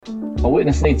A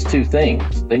witness needs two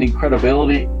things. They need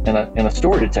credibility and a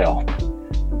story to tell,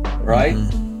 right?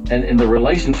 Mm-hmm. And in the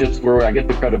relationships where I get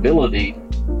the credibility,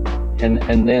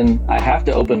 and then I have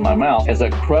to open my mouth as a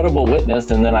credible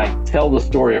witness, and then I tell the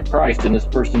story of Christ, and this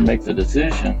person makes a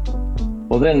decision.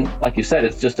 Well, then, like you said,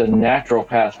 it's just a natural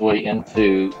pathway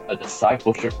into a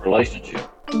discipleship relationship.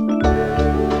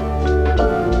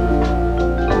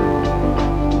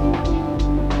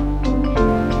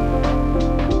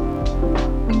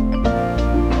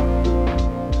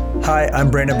 Hi,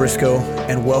 I'm Brandon Briscoe,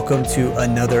 and welcome to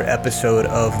another episode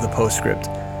of The Postscript,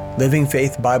 Living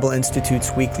Faith Bible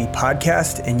Institute's weekly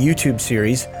podcast and YouTube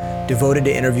series devoted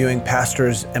to interviewing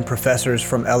pastors and professors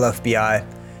from LFBI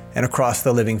and across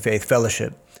the Living Faith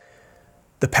Fellowship.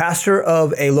 The pastor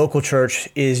of a local church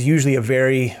is usually a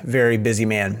very, very busy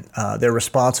man. They're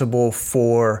responsible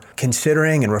for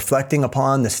considering and reflecting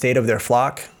upon the state of their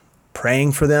flock,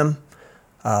 praying for them,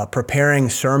 preparing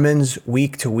sermons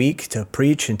week to week to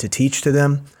preach and to teach to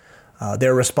them.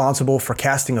 They're responsible for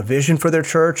casting a vision for their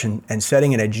church and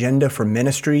setting an agenda for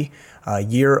ministry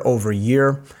year over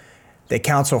year. They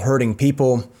counsel hurting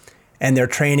people, and they're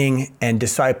training and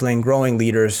discipling growing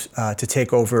leaders to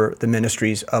take over the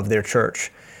ministries of their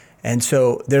church. And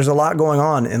so there's a lot going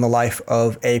on in the life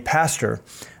of a pastor.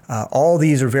 All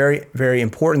these are very, very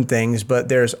important things, but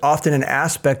there's often an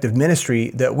aspect of ministry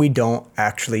that we don't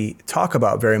actually talk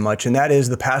about very much, and that is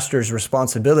the pastor's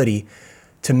responsibility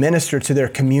to minister to their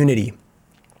community.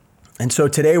 And so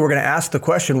today we're going to ask the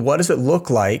question, what does it look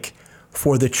like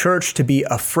for the church to be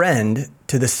a friend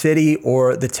to the city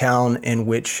or the town in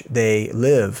which they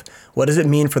live? What does it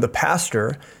mean for the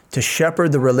pastor to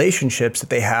shepherd the relationships that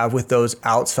they have with those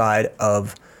outside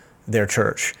of their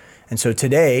church? And so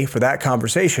today, for that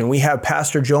conversation, we have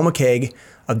Pastor Joe McCaig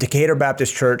of Decatur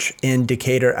Baptist Church in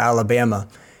Decatur, Alabama.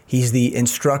 He's the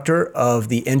instructor of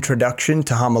the Introduction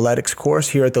to Homiletics course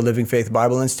here at the Living Faith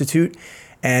Bible Institute.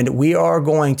 And we are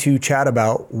going to chat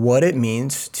about what it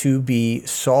means to be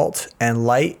salt and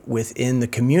light within the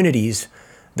communities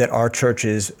that our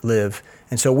churches live.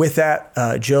 And so with that,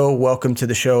 Joe, welcome to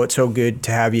the show. It's so good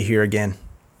to have you here again.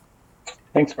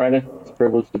 Thanks, Brandon. It's a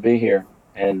privilege to be here.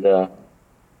 And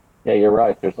yeah, you're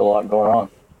right. There's a lot going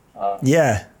on.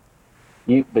 Yeah.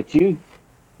 You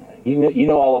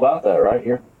know all about that, right?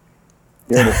 You're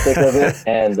in the thick of it,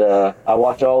 and I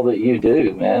watch all that you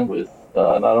do, man, with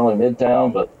not only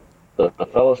Midtown but the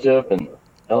fellowship and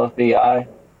LFBI.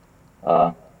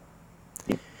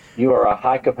 You are a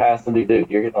high capacity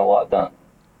dude. You're getting a lot done.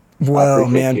 Well,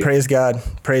 man, praise God.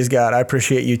 Praise God. I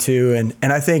appreciate you too.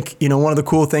 And I think, one of the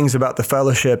cool things about the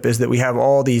fellowship is that we have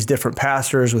all these different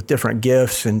pastors with different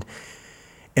gifts and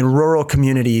in rural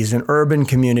communities and urban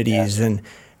communities and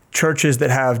churches that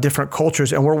have different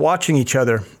cultures, and we're watching each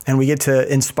other and we get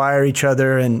to inspire each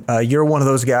other. And you're one of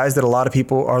those guys that a lot of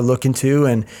people are looking to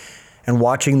and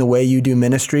watching the way you do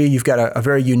ministry. You've got a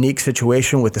very unique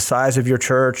situation with the size of your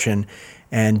church and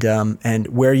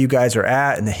where you guys are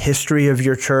at and the history of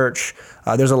your church.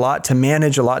 There's a lot to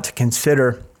manage, a lot to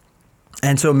consider.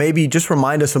 And so maybe just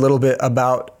remind us a little bit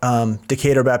about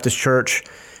Decatur Baptist Church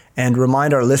and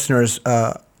remind our listeners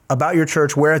about your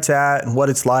church, where it's at and what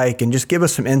it's like, and just give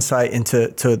us some insight into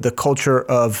the culture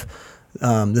of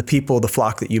the people, the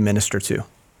flock that you minister to.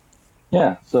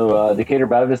 Yeah, so Decatur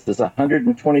Baptist is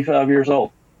 125 years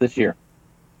old this year.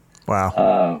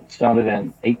 Wow. It's founded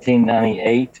in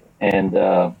 1898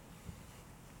 and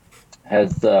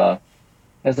has a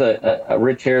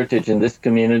rich heritage in this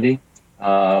community.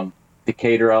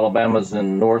 Decatur, Alabama is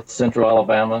in north central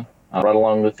Alabama, right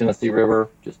along the Tennessee River,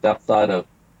 just outside of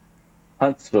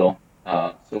Huntsville.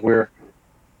 So we're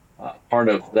part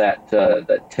of that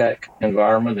tech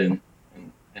environment in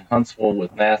Huntsville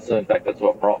with NASA. In fact, that's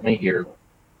what brought me here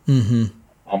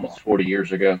almost 40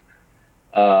 years ago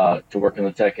to work in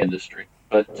the tech industry.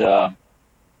 But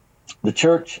the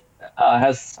church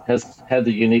has had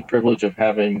the unique privilege of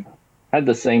having had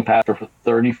the same pastor for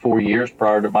 34 years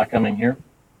prior to my coming here.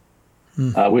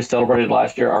 We celebrated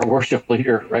last year our worship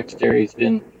leader, Rex Terry's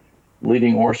been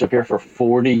leading worship here for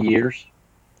 40 years.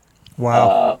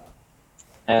 Wow.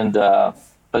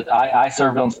 But I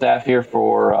served on staff here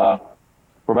for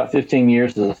about 15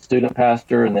 years as a student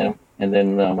pastor, and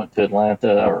then went to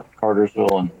Atlanta or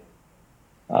Cartersville and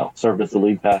served as the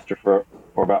lead pastor for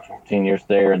about 14 years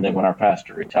there. And then when our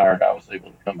pastor retired, I was able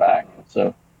to come back.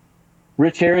 So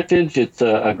rich heritage. It's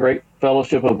a great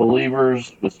fellowship of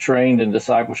believers. Was trained in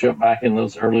discipleship back in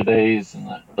those early days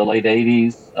in the late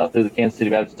 80s through the Kansas City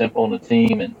Baptist Temple and the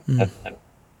team, and have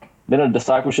been a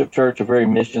discipleship church, a very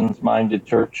missions-minded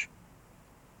church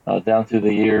down through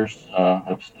the years.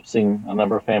 I've seen a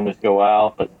number of families go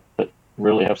out, but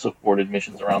really have supported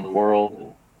missions around the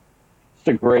world. It's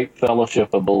a great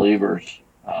fellowship of believers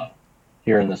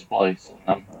here in this place.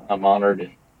 I'm honored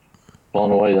and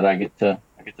blown away that I get to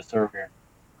serve here.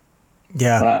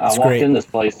 Yeah, When I it's walked great. in this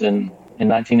place in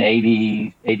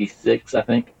 1980, 86, I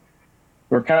think.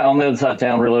 We're kind of on the other side of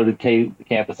town, reloaded the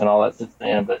campus and all that since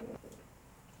then. But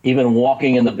even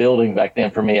walking in the building back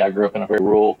then, for me, I grew up in a very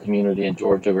rural community in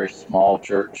Georgia, a very small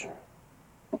church.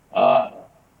 Uh,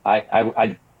 I,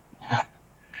 I,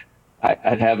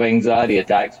 I'd have anxiety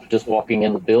attacks just walking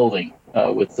in the building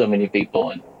with so many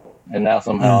people, and now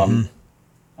somehow Hmm.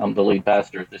 I'm the lead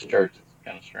pastor at this church. It's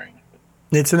kind of strange.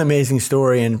 It's an amazing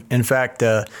story. And in fact,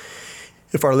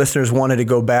 if our listeners wanted to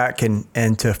go back and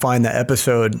to find the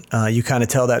episode, you kind of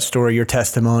tell that story, your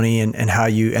testimony, and how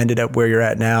you ended up where you're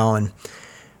at now. And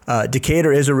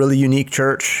Decatur is a really unique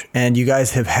church, and you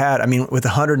guys have had, I mean, with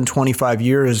 125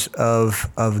 years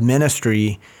of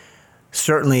ministry,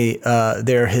 certainly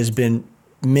there has been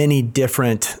many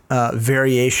different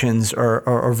variations or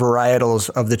varietals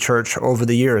of the church over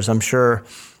the years. I'm sure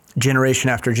generation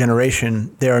after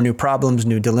generation, there are new problems,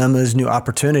 new dilemmas, new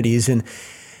opportunities, and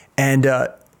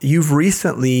you've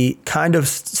recently kind of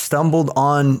stumbled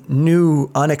on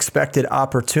new unexpected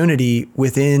opportunity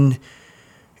within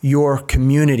your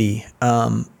community.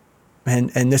 And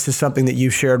this is something that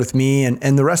you've shared with me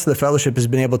and the rest of the fellowship has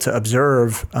been able to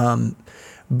observe.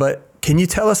 But can you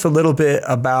tell us a little bit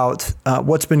about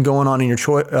what's been going on in your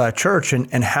church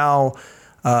and how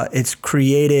it's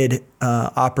created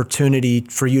opportunity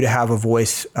for you to have a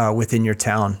voice within your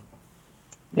town?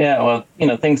 Yeah, well,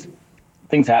 things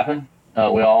happen.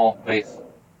 We all face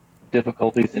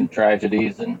difficulties and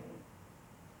tragedies, and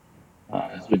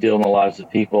as we deal in the lives of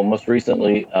people. Most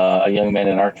recently, a young man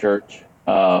in our church,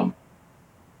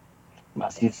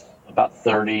 he's about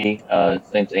 30.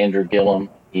 His name's Andrew Gillum.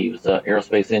 He was an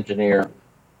aerospace engineer.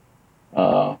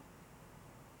 Uh,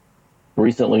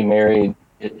 Recently married.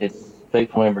 His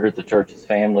faithful member at the church, his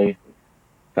family. In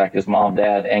fact, his mom,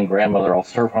 dad, and grandmother all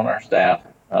serve on our staff.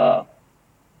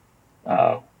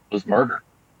 Was murdered,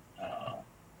 uh,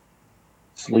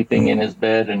 sleeping in his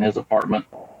bed in his apartment.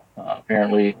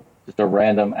 Apparently, just a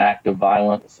random act of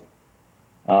violence.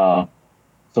 Uh,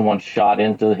 Someone shot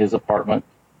into his apartment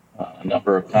a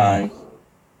number of times,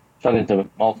 shot into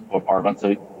multiple apartments.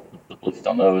 So the police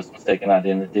don't know if it was mistaken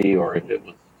identity or if it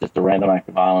was just a random act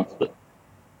of violence. But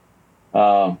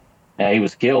yeah, he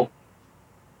was killed.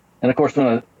 And of course, when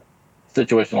a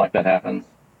situation like that happens,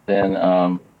 then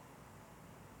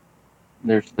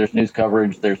there's news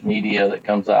coverage, there's media that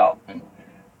comes out,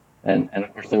 and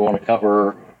of course they want to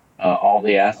cover all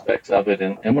the aspects of it.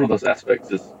 And one of those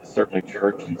aspects is certainly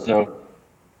church. And so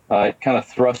it kind of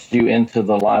thrusts you into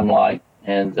the limelight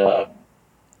and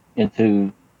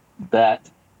into that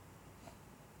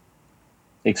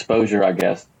exposure, I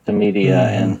guess, to media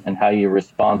and how you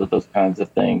respond to those kinds of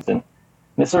things. And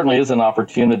it certainly is an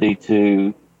opportunity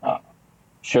to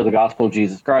share the gospel of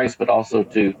Jesus Christ, but also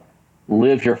to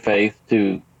live your faith,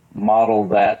 to model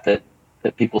that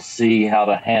people see how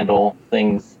to handle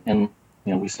things. And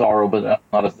we sorrow, but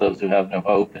not as those who have no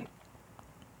hope.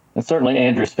 And certainly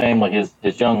Andrew's family,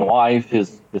 his young wife,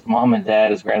 his mom and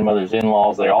dad, his grandmother's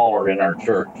in-laws, they all are in our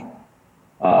church.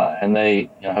 And they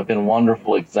have been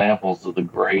wonderful examples of the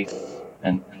grace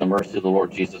and the mercy of the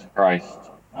Lord Jesus Christ,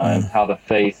 and how to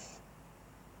face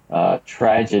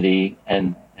tragedy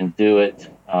and do it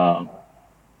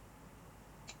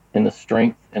in the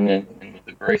strength and with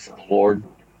the grace of the Lord.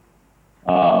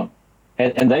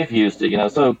 And they've used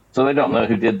it, so they don't know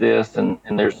who did this, and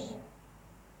there's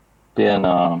been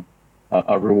a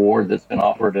reward that's been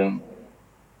offered, and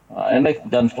they've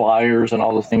done flyers and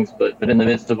all those things, but in the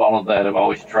midst of all of that, I've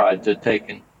always tried to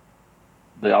take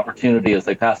the opportunity as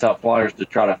they pass out flyers to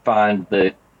try to find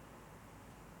the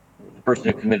person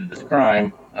who committed this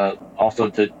crime, also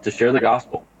to share the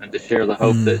gospel and to share the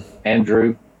hope that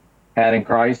Andrew had in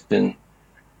Christ, and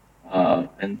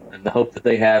the hope that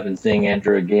they have in seeing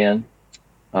Andrew again.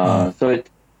 So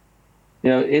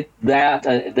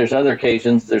there's other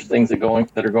occasions, there's things that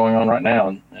are going on right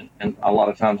now, and a lot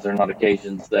of times they're not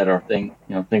occasions that are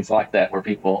things like that where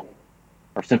people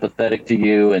are sympathetic to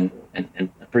you and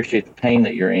appreciate the pain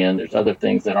that you're in. There's other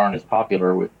things that aren't as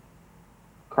popular with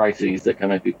crises that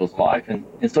come in people's life, and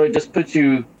so it just puts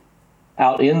you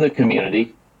out in the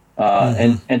community.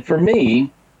 And for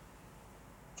me,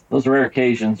 those rare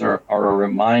occasions are a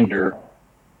reminder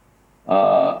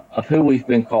of who we've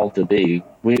been called to be.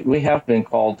 We have been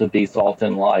called to be salt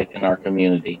and light in our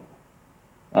community,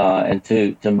 and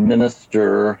to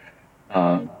minister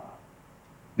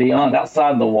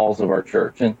outside the walls of our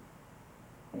church, and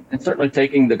certainly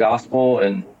taking the gospel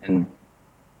and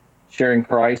sharing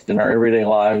Christ in our everyday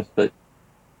lives, but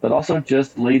also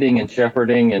just leading and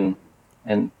shepherding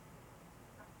and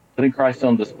putting Christ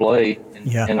on display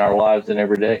Yeah. in our lives and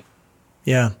every day.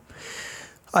 Yeah.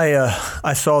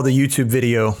 I saw the YouTube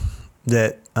video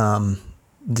that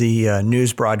the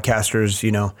news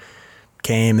broadcasters,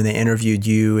 came and they interviewed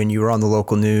you, and you were on the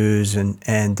local news, and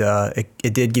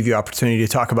it did give you opportunity to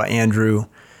talk about Andrew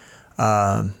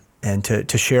and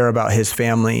to share about his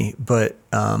family, but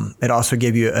it also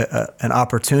gave you an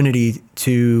opportunity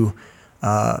to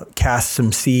cast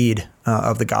some seed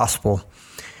of the gospel.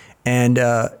 And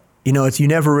it's you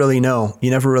never really know. You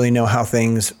never really know how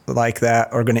things like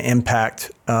that are going to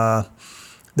impact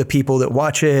the people that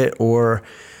watch it, or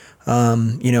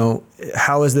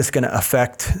how is this going to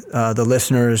affect the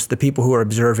listeners, the people who are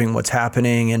observing what's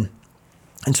happening, and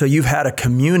so you've had a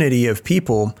community of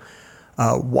people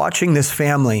watching this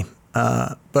family,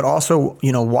 but also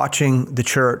watching the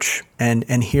church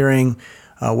and hearing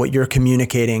what you're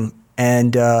communicating.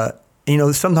 And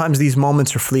sometimes these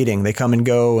moments are fleeting; they come and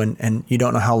go, and you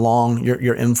don't know how long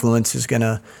your influence is going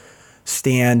to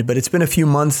stand. But it's been a few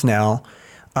months now.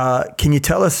 Can you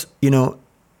tell us,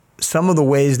 some of the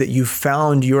ways that you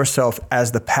found yourself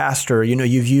as the pastor?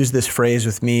 You've used this phrase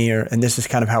with me, and this is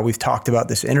kind of how we've talked about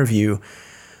this interview,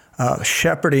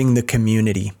 shepherding the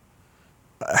community.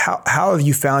 How have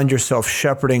you found yourself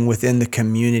shepherding within the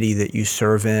community that you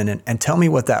serve in? And tell me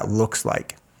what that looks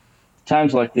like.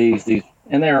 Times like these,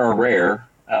 and they are rare,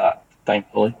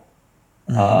 thankfully,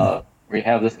 where you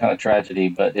have this kind of tragedy,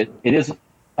 but it is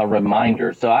a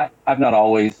reminder. So I've not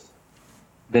always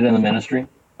been in the ministry.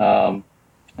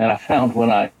 And I found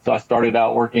I started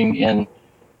out working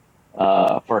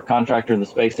for a contractor in the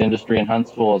space industry in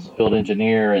Huntsville as a field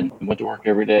engineer, and went to work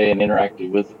every day and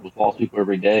interacted with lost people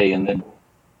every day. And then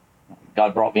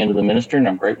God brought me into the ministry, and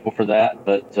I'm grateful for that.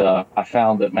 But I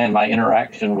found that, my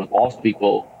interaction with lost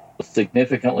people was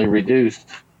significantly reduced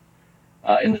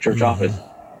in the church office.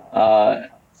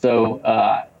 So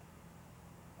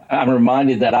I'm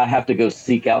reminded that I have to go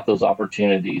seek out those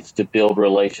opportunities to build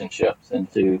relationships and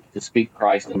to speak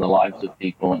Christ in the lives of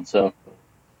people. And so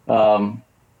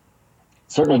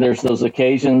certainly there's those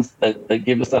occasions that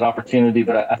give us that opportunity,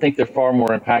 but I think they're far more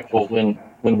impactful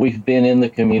when we've been in the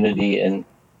community and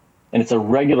it's a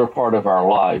regular part of our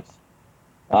lives.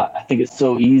 I think it's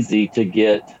so easy to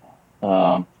get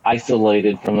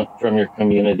isolated from your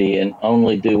community and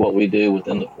only do what we do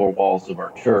within the four walls of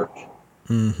our church.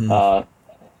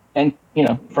 And,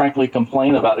 frankly,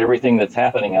 complain about everything that's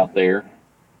happening out there,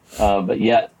 but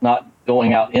yet not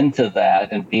going out into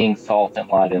that and being salt and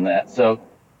light in that. So,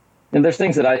 and there's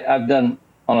things that I've done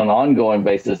on an ongoing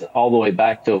basis all the way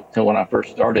back to when I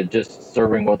first started, just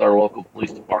serving with our local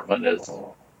police department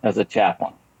as a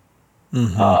chaplain.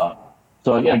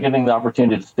 So, getting the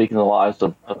opportunity to speak in the lives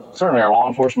of certainly our law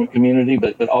enforcement community,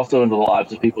 but also into the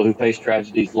lives of people who face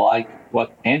tragedies like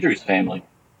what Andrew's family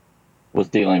was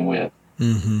dealing with.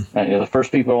 The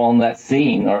first people on that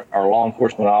scene are law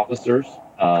enforcement officers.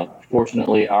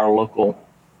 Fortunately, our local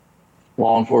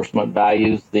law enforcement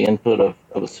values the input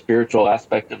of a spiritual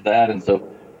aspect of that, and so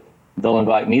they'll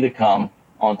invite me to come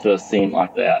onto a scene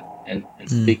like that and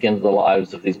speak into the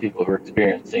lives of these people who are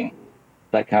experiencing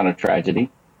that kind of tragedy.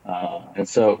 And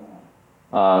so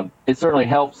it certainly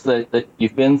helps that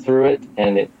you've been through it,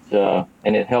 and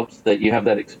it helps that you have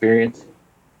that experience.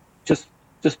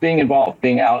 Just being involved,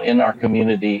 being out in our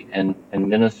community and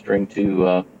ministering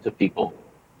to people.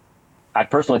 I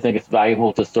personally think it's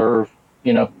valuable to serve,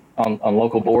 on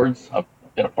local boards. I've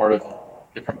been a part of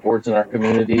different boards in our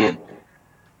community, and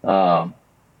not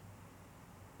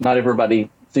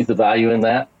everybody sees the value in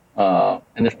that. And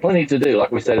there's plenty to do,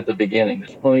 like we said at the beginning.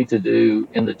 There's plenty to do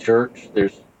in the church.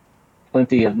 There's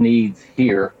plenty of needs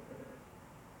here.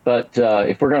 But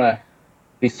if we're going to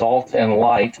be salt and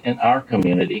light in our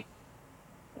community,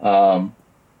 then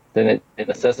it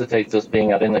necessitates us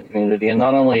being out in the community, and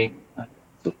not only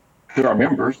to our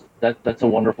members. That's a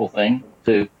wonderful thing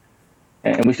too,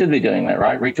 and we should be doing that,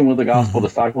 right? Reach them with the gospel,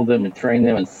 disciple them, and train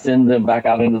them, and send them back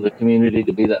out into the community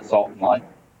to be that salt and light.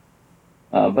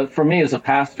 But for me as a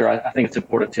pastor, I think it's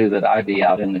important too that I be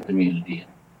out in the community.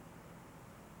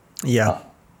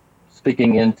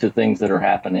 Speaking into things that are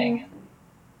happening.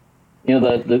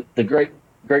 The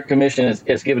Great Commission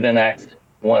is given in Acts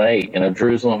 1:8.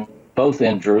 Jerusalem, both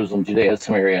in Jerusalem, Judea,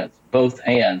 Samaria, it's both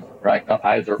and, right? Not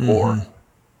either or.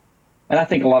 And I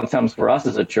think a lot of times for us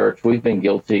as a church, we've been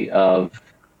guilty of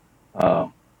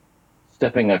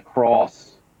stepping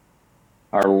across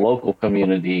our local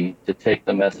community to take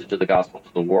the message of the gospel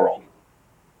to the world.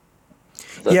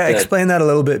 Explain that a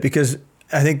little bit, because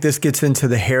I think this gets into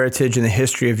the heritage and the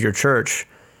history of your church.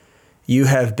 you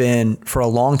have been for a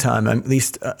long time, at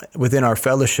least within our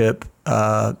fellowship,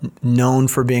 known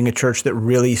for being a church that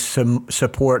really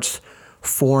supports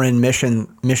foreign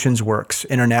missions works,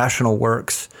 international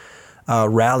works,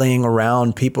 rallying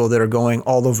around people that are going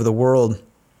all over the world.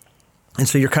 And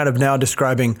so you're kind of now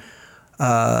describing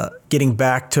getting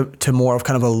back to more of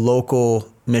kind of a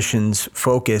local missions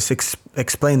focus.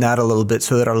 Explain that a little bit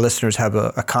so that our listeners have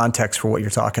a context for what you're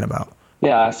talking about.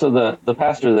 Yeah, so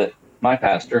my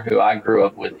pastor, who I grew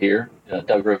up with here,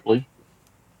 Doug Ripley,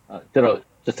 did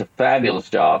just a fabulous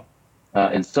job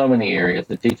in so many areas,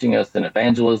 and teaching us in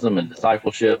evangelism and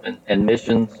discipleship and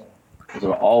missions. Those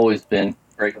have always been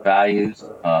great values,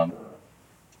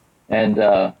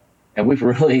 and we've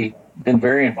really been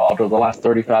very involved over the last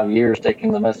 35 years,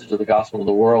 taking the message of the gospel to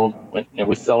the world.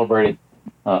 We celebrated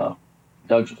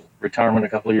Doug's retirement a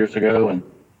couple of years ago, and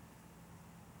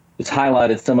it's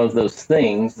highlighted some of those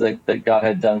things that God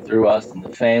had done through us, and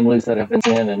the families that have been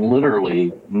in, and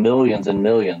literally millions and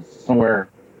millions, somewhere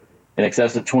in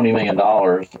excess of $20 million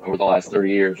over the last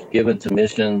 30 years, given to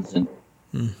missions and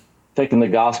taking the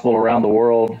gospel around the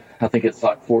world. I think it's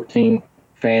like 14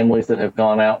 families that have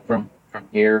gone out from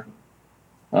here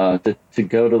to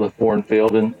go to the foreign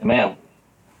field. And man,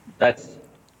 that's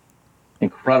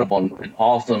incredible and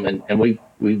awesome. And we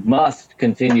must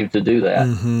continue to do that.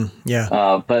 Mm-hmm.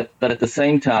 Yeah. But at the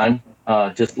same time,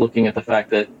 just looking at the fact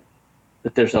that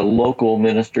there's a local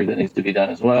ministry that needs to be done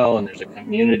as well, and there's a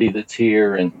community that's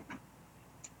here, and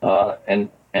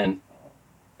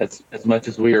as much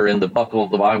as we are in the buckle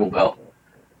of the Bible Belt,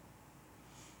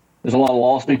 there's a lot of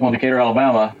lost people in Decatur,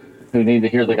 Alabama, who need to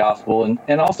hear the gospel,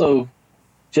 and also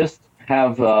just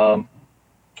have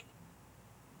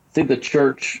see the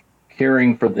church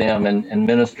caring for them and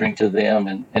ministering to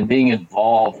them and being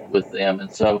involved with them.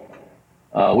 And so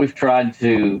we've tried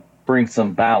to bring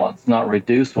some balance, not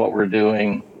reduce what we're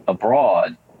doing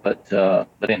abroad, but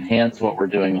enhance what we're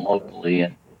doing locally.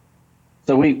 And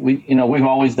so we've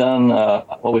always done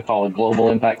what we call a global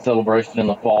impact celebration in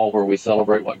the fall, where we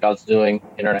celebrate what God's doing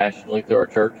internationally through our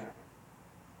church.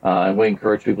 And we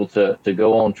encourage people to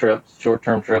go on trips,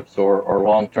 short-term trips or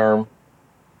long-term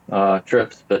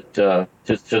trips, but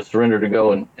just to surrender to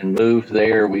go and move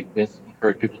there. We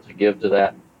encourage people to give to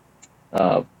that.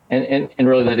 And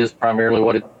really that is primarily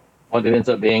what it ends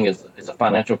up being is a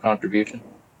financial contribution.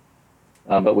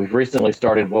 But we've recently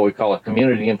started what we call a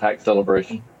community impact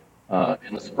celebration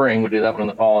in the spring. We do that one in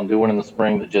the fall and do one in the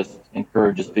spring that just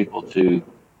encourages people to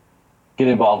get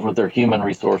involved with their human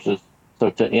resources. So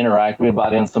to interact, we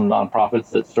invite in some nonprofits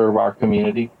that serve our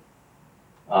community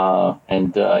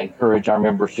and encourage our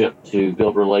membership to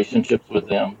build relationships with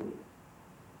them,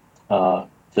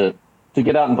 to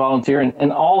get out and volunteer,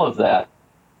 and all of that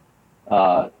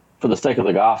for the sake of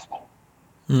the gospel.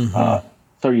 Mm-hmm.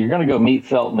 So you're going to go meet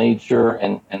felt needs, sure,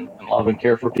 and love and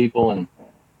care for people and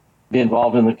be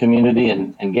involved in the community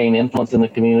and gain influence in the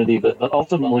community, but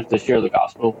ultimately to share the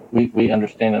gospel. We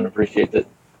understand and appreciate that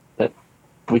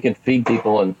we can feed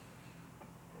people and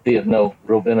be of no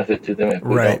real benefit to them if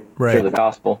we don't share the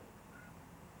gospel.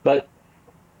 But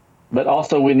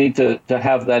also we need to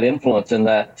have that influence in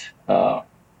that,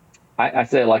 I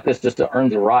say it like this, just to earn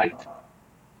the right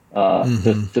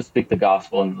to speak the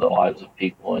gospel into the lives of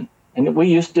people. And we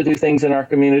used to do things in our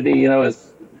community,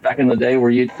 as back in the day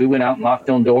where we went out and knocked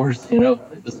on doors, it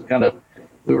was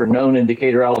we were known in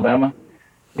Decatur, Alabama,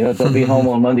 don't be home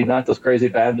on Monday night, those crazy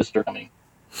Baptists are coming.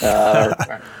 Or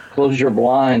close your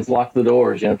blinds, lock the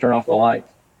doors, turn off the lights.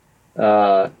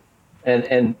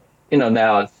 And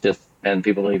now it's just, and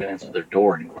people don't even answer their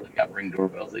door anymore. They've got Ring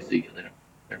doorbells. They see you.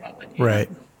 They're not letting you. Right.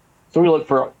 So we look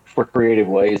for creative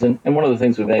ways. And one of the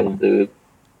things we've been able to do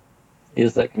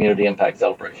is that community impact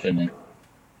celebration. And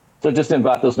so just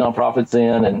invite those nonprofits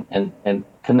in and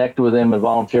connect with them and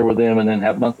volunteer with them, and then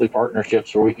have monthly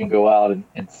partnerships where we can go out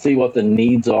and see what the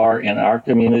needs are in our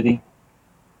community.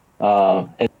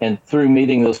 And through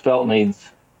meeting those felt needs,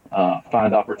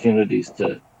 find opportunities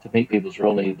to meet people's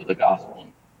real needs with the gospel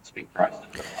and speak Christ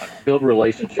into their life, build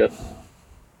relationships,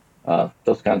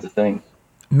 those kinds of things.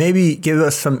 Maybe give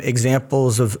us some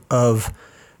examples of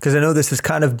because I know this has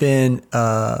kind of been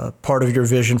part of your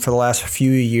vision for the last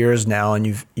few years now,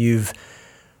 and you've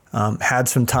had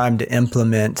some time to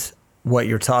implement what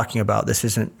you're talking about. This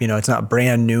isn't, it's not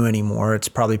brand new anymore. It's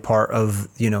probably part of,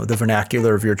 the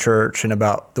vernacular of your church and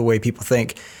about the way people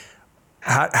think.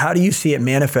 How do you see it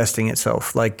manifesting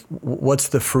itself? Like, what's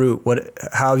the fruit?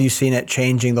 How have you seen it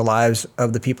changing the lives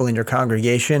of the people in your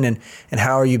congregation, and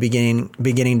how are you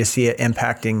beginning to see it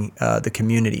impacting the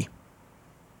community?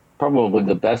 Probably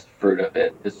the best fruit of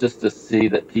it is just to see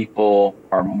that people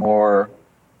are more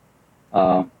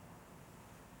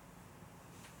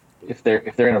if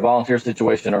they're in a volunteer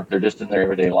situation or if they're just in their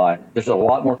everyday life. There's a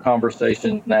lot more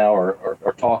conversation now, or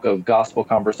talk of gospel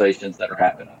conversations that are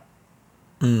happening.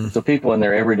 Mm. So people in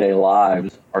their everyday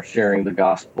lives are sharing the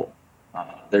gospel.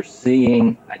 They're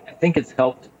seeing. I think it's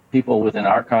helped people within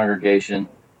our congregation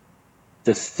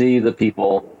to see the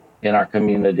people in our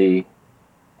community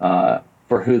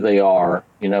for who they are,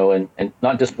 and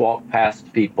not just walk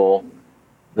past people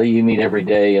that you meet every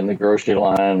day in the grocery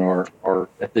line or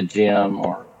at the gym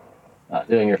or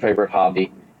doing your favorite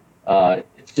hobby.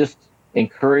 It's just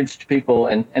encouraged people,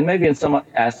 and maybe in some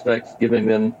aspects giving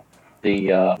them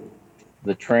the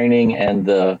training and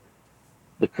the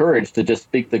courage to just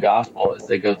speak the gospel as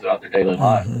they go throughout their daily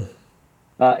life.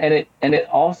 Mm-hmm. And it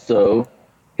also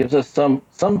gives us some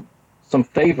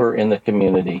favor in the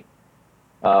community,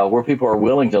 where people are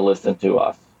willing to listen to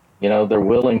us. They're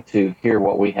willing to hear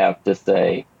what we have to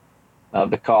say,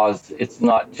 because it's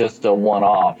not just a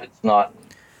one-off. It's not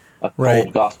a Right.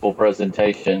 cold gospel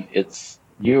presentation. It's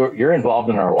you're involved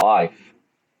in our life.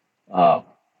 Uh,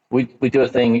 we do a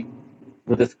thing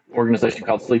with this organization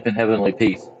called Sleep in Heavenly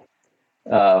Peace,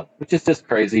 which is just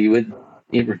crazy. You wouldn't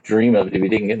ever dream of it if you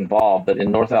didn't get involved. But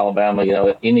in North Alabama,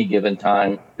 at any given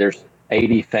time, there's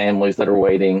 80 families that are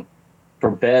waiting for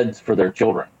beds for their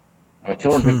children. I mean,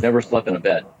 children Hmm. who've never slept in a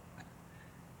bed.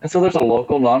 And so there's a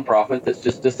local nonprofit that's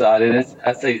just decided.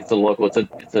 I say it's a local.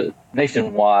 It's a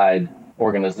nationwide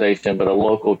organization, but a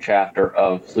local chapter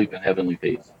of Sleep in Heavenly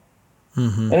Peace.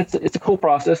 Mm-hmm. And it's a cool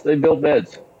process. They build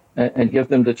beds and give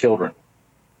them to children.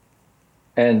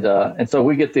 And so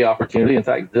we get the opportunity. In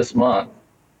fact, this month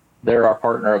they're our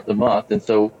partner of the month, and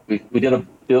so we did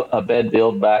a bed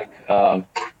build back,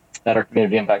 at our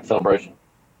community impact celebration.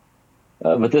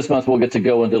 But this month we'll get to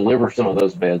go and deliver some of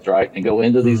those beds, right? And go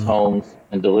into these Mm. homes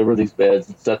and deliver these beds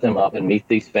and set them up and meet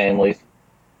these families,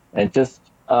 and just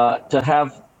to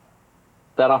have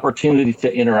that opportunity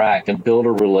to interact and build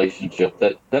a relationship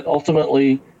that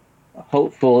ultimately,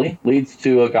 hopefully, leads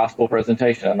to a gospel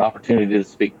presentation, an opportunity to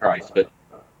speak Christ. But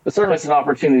certainly it's an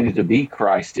opportunity to be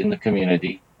Christ in the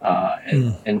community,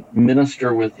 Mm. and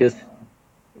minister with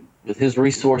his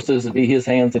resources and be his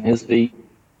hands and his feet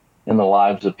in the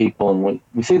lives of people. And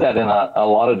we see that in a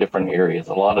lot of different areas,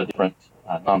 a lot of different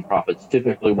nonprofits.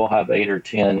 Typically, we'll have 8 or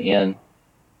 10 in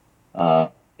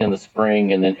the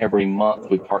spring, and then every month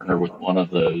we partner with one of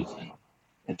those,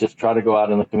 and just try to go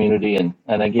out in the community and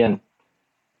again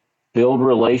build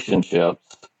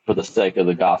relationships for the sake of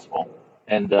the gospel,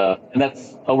 and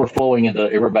that's overflowing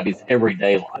into everybody's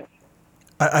everyday life.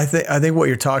 I think what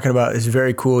you're talking about is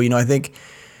very cool. I think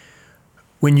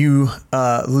when you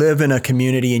live in a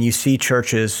community and you see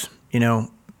churches,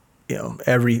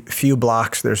 every few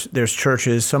blocks there's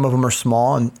churches. Some of them are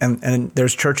small, and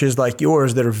there's churches like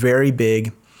yours that are very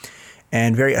big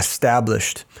and very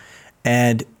established.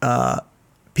 And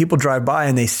people drive by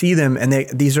and they see them, and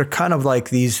these are kind of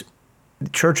like these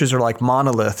churches are like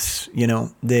monoliths.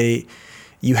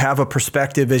 You have a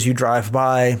perspective as you drive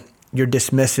by. You're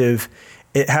dismissive.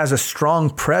 It has a strong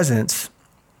presence.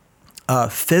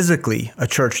 Physically, a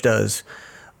church does,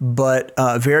 but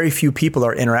very few people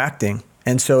are interacting.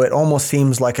 And so it almost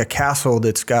seems like a castle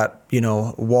that's got,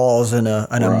 walls and a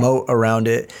Right. moat around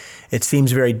it. It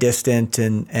seems very distant,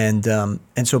 and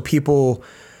so people,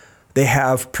 they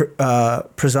have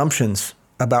presumptions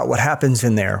about what happens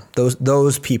in there.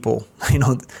 Those people,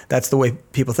 that's the way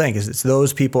people think, is it's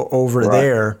those people over Right.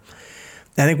 there.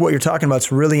 I think what you're talking about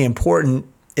is really important.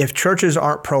 If churches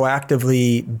aren't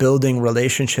proactively building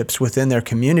relationships within their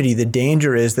community, the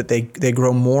danger is that they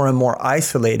grow more and more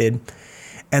isolated,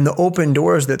 and the open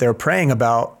doors that they're praying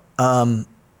about,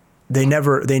 they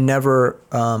never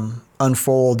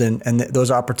unfold, and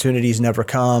those opportunities never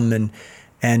come,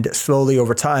 and slowly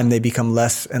over time they become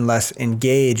less and less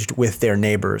engaged with their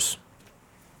neighbors.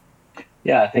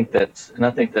 Yeah, I think that's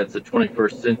the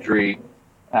 21st century.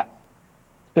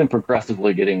 It's been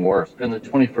progressively getting worse. In the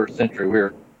 21st century,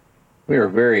 we are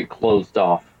very closed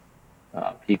off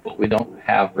people. We don't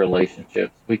have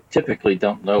relationships. We typically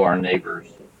don't know our neighbors,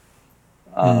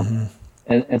 Mm-hmm.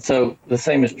 and so the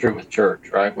same is true with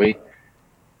church, right? We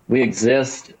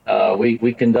exist.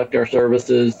 We conduct our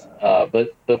services, but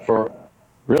for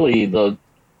really the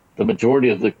majority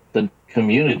of the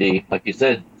community, like you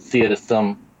said, see it as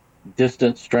some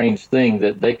distant, strange thing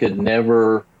that they could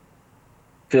never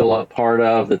feel a part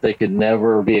of, that they could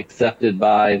never be accepted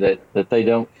by, that they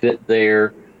don't fit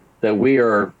there, that we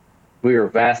are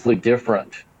vastly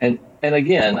different. And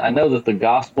again, I know that the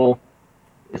gospel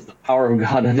is the power of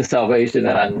God unto salvation,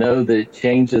 and I know that it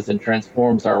changes and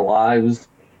transforms our lives.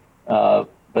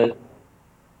 But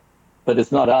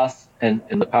it's not us, and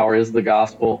the power is the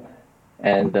gospel.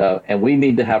 and we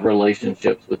need to have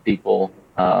relationships with people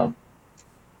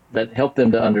that help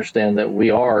them to understand that we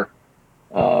are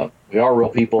real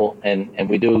people, and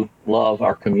we do love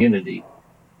our community.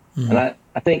 And I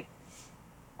think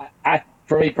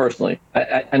for me personally,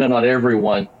 I know not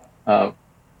everyone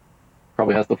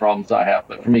probably has the problems I have,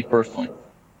 but for me personally,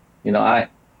 you know,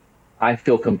 I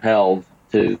feel compelled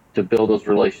to build those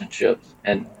relationships.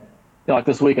 And like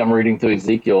this week, I'm reading through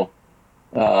Ezekiel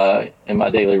in my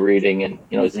daily reading, and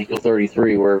Ezekiel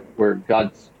 33, where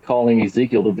God's calling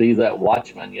Ezekiel to be that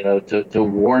watchman, to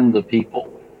warn the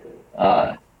people.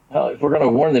 If we're going to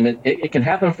warn them, it can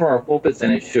happen from our pulpits,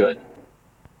 and it should.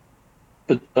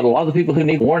 But a lot of the people who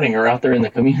need warning are out there in the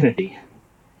community,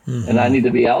 and I need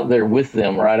to be out there with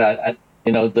them, right?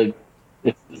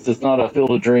 It's just not a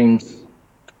Field of Dreams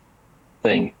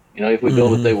thing. If we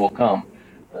build it, they will come.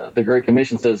 The Great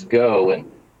Commission says go,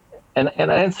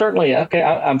 and certainly, okay,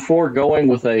 I'm for going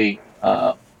with a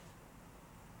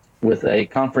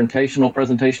confrontational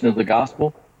presentation of the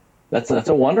gospel. That's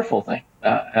a wonderful thing,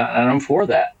 and I'm for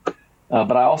that.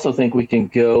 But I also think we can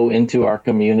go into our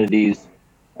communities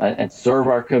and serve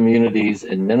our communities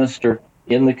and minister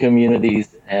in the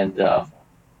communities, and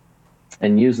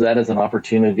use that as an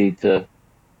opportunity to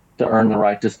earn the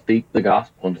right to speak the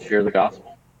gospel and to share the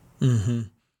gospel.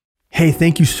 Hey,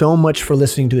 thank you so much for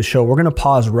listening to the show. We're going to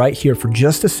pause right here for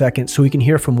just a second so we can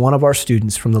hear from one of our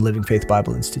students from the Living Faith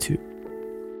Bible Institute.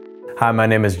 Hi, my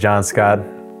name is John Scott.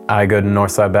 I go to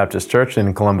Northside Baptist Church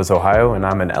in Columbus, Ohio, and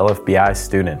I'm an LFBI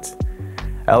student.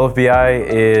 LFBI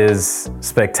is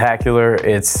spectacular.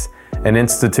 It's an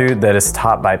institute that is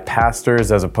taught by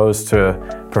pastors as opposed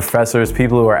to professors,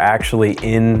 people who are actually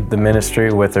in the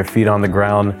ministry with their feet on the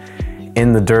ground,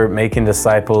 in the dirt, making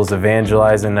disciples,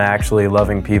 evangelizing, and actually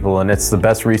loving people. And it's the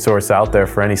best resource out there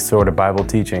for any sort of Bible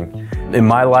teaching. In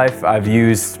my life, I've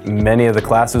used many of the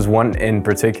classes. One in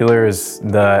particular is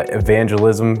the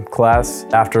evangelism class.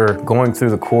 After going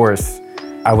through the course,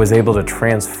 I was able to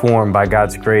transform, by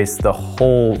God's grace, the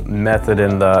whole method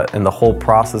and the whole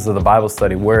process of the Bible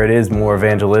study, where it is more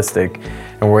evangelistic,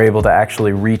 and we're able to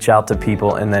actually reach out to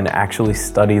people and then actually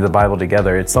study the Bible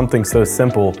together. It's something so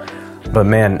simple, but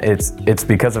man, it's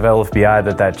because of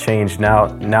LFBI that changed.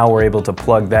 Now we're able to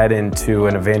plug that into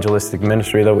an evangelistic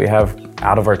ministry that we have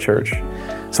out of our church.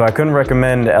 So I couldn't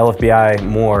recommend LFBI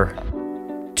more.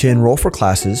 To enroll for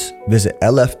classes, visit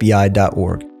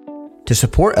lfbi.org. To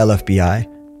support LFBI,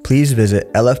 please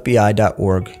visit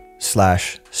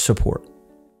lfbi.org/support.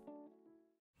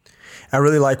 I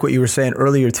really like what you were saying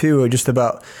earlier too, just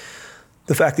about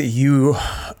the fact that you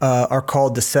are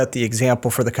called to set the example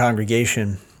for the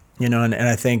congregation, and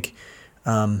I think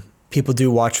people do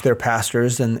watch their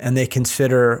pastors and they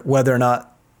consider whether or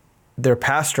not their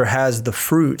pastor has the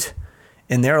fruit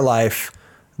in their life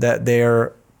that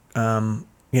they're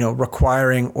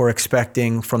requiring or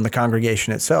expecting from the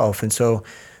congregation itself. And so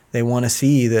they want to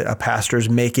see that a pastor's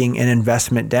making an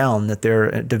investment down, that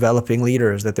they're developing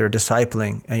leaders, that they're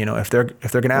discipling. And, if they're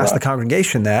going to ask the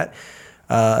congregation that,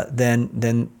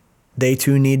 then they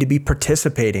too need to be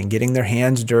participating, getting their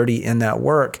hands dirty in that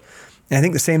work. And I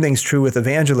think the same thing's true with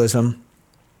evangelism.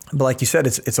 But like you said,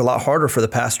 it's a lot harder for the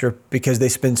pastor because they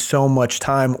spend so much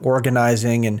time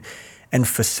organizing and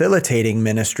facilitating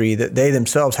ministry that they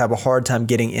themselves have a hard time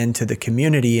getting into the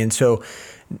community. And so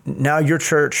now your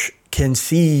church can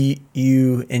see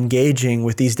you engaging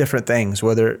with these different things,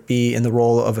 whether it be in the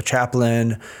role of a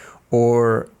chaplain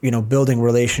or, building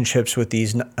relationships with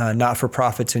these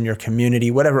not-for-profits in your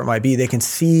community, whatever it might be. They can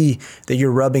see that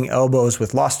you're rubbing elbows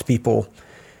with lost people,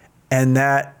 and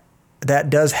that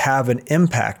does have an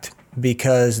impact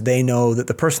because they know that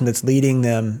the person that's leading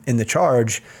them in the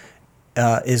charge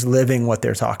is living what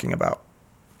they're talking about.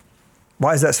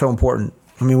 Why is that so important?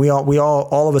 I mean,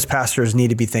 all of us pastors need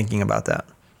to be thinking about that.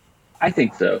 I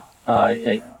think so.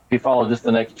 If you follow just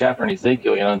the next chapter in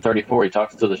Ezekiel, in 34, he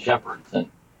talks to the shepherds, and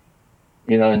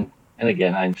again,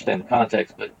 I understand the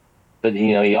context, but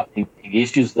he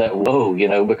issues that woe,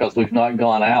 because we've not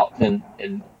gone out and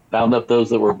bound up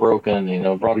those that were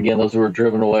broken, brought again those who were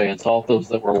driven away, and sought those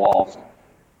that were lost.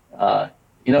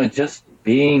 And just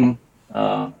being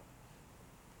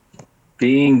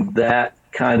that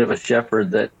kind of a shepherd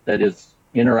that is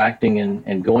interacting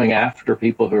and going after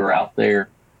people who are out there.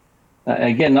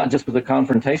 Again, not just with a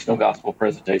confrontational gospel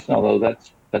presentation, although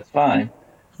that's fine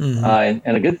and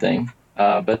a good thing,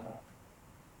 but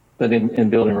in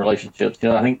building relationships.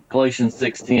 I think Galatians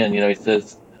 6:10, he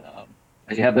says,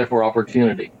 as you have therefore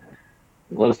opportunity,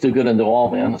 let us do good unto all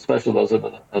men, especially those of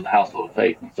the household of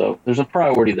faith. And so there's a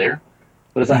priority there.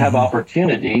 But as I have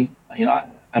opportunity,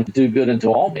 I'm to do good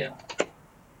unto all men.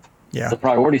 Yeah. The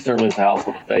priority certainly is the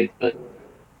household of faith, but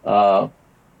uh,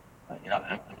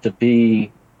 to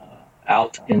be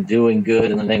out and doing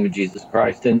good in the name of Jesus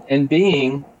Christ, and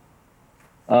being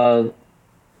uh,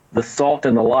 the salt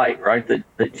and the light, right?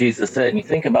 That Jesus said. And you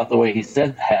think about the way he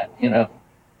said that,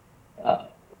 uh,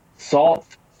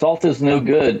 salt is no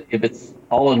good if it's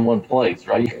all in one place,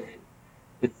 right?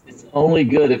 It's only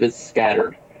good if it's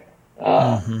scattered.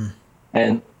 Uh, Mm-hmm.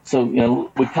 and so,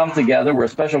 we come together. We're a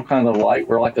special kind of light.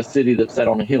 We're like a city that's set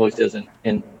on a hill, he says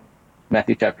in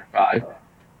Matthew chapter 5.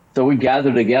 So we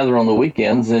gather together on the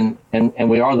weekends, and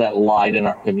we are that light in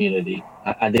our community.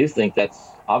 I do think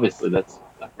that's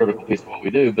a critical piece of what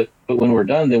we do. But when we're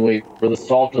done, then we're the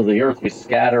salt of the earth. We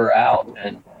scatter out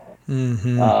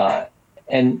Mm-hmm. uh,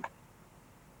 and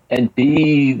and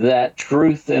be that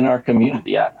truth in our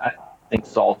community. I think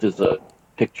salt is a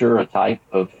picture, a type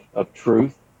of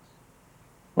truth.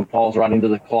 When Paul's writing to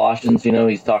the Colossians,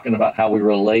 he's talking about how we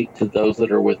relate to those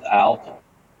that are without.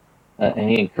 And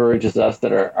he encourages us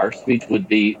that our speech would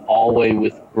be always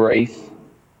with grace,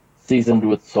 seasoned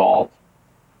with salt,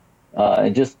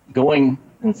 and just going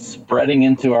and spreading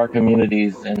into our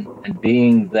communities and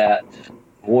being that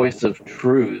voice of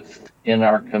truth in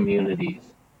our communities,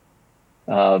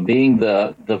 being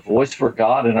the voice for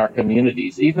God in our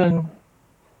communities, even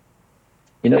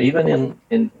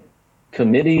in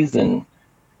committees and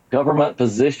government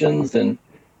positions and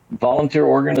volunteer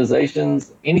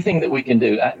organizations, anything that we can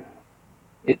do.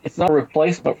 It's not a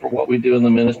replacement for what we do in the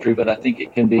ministry, but I think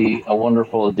it can be a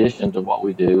wonderful addition to what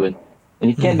we do. And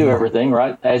you can't do Mm-hmm. everything,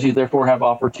 right? As you therefore have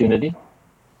opportunity,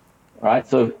 right?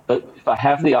 So, but if I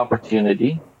have the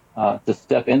opportunity to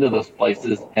step into those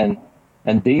places and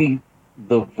be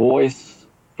the voice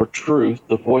for truth,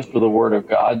 the voice for the Word of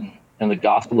God and the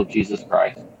gospel of Jesus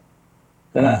Christ,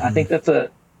 then I Mm-hmm. think that's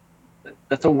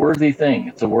a worthy thing.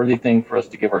 It's a worthy thing for us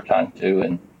to give our time to,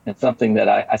 and something that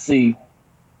I see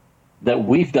that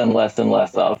we've done less and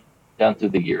less of down through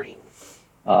the years.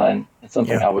 And it's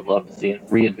something Yeah. I would love to see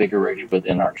reinvigorated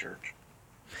within our church.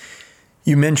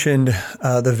 You mentioned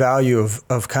the value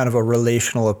of kind of a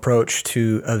relational approach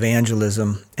to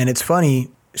evangelism. And it's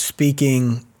funny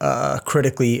speaking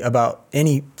critically about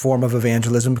any form of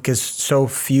evangelism because so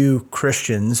few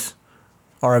Christians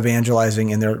are evangelizing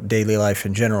in their daily life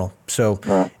in general. So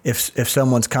Right. if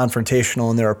someone's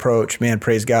confrontational in their approach, man,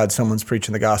 praise God, someone's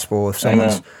preaching the gospel. If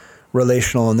someone's Amen.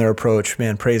 relational in their approach,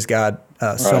 man, praise God,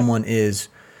 Right. someone is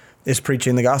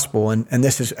preaching the gospel. And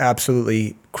this is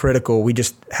absolutely critical. We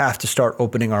just have to start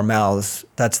opening our mouths.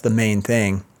 That's the main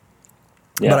thing.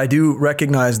 But Yeah. I do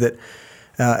recognize that,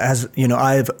 as you know,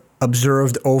 I've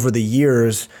observed over the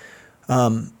years,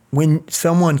 when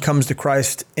someone comes to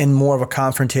Christ in more of a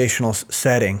confrontational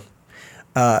setting,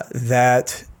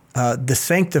 that the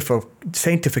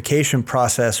sanctification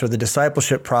process or the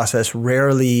discipleship process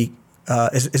rarely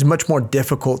is much more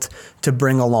difficult to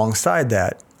bring alongside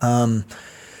that.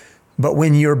 But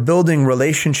when you're building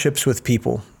relationships with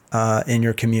people in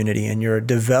your community and you're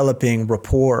developing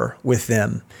rapport with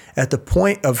them, at the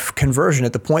point of conversion,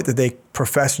 at the point that they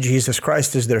profess Jesus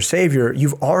Christ as their Savior,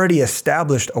 you've already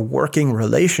established a working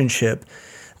relationship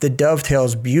that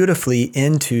dovetails beautifully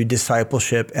into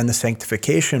discipleship and the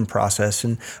sanctification process.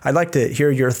 And I'd like to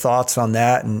hear your thoughts on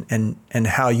that and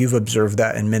how you've observed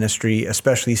that in ministry,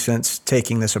 especially since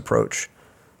taking this approach.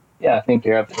 Yeah, I think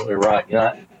you're absolutely right.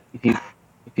 If you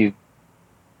if you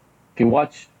if you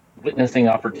watch witnessing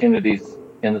opportunities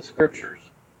in the scriptures,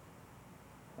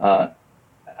 uh,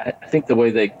 I think the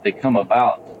way they come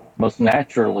about most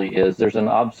naturally is there's an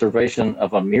observation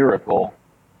of a miracle,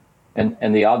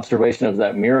 and the observation of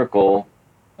that miracle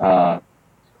uh,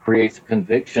 creates a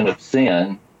conviction of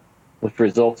sin, which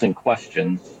results in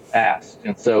questions asked.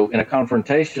 And so, in a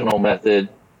confrontational method,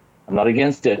 I'm not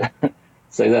against it.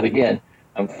 Say that again.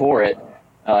 I'm for it.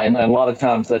 And a lot of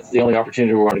times that's the only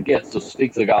opportunity we're going to get. So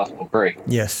speak the gospel, great.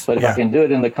 Yes. But if I Yeah. can do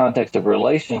it in the context of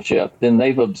relationship, then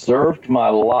they've observed my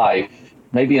life,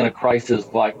 maybe in a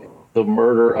crisis like the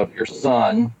murder of your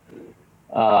son.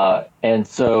 And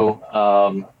so,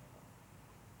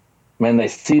 man, they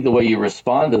see the way you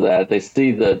respond to that. They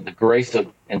see the grace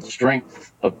and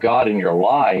strength of God in your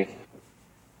life.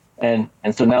 And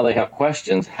so now they have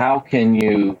questions.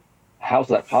 How's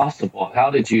that possible? How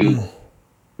did you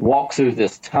walk through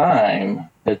this time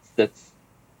that's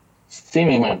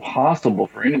seemingly impossible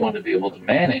for anyone to be able to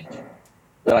manage?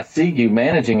 But I see you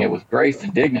managing it with grace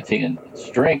and dignity and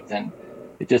strength, and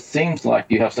it just seems like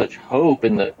you have such hope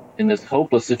in this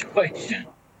hopeless situation.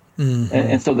 Mm-hmm.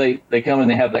 And so they come and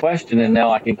they have the question, and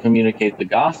now I can communicate the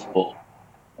gospel.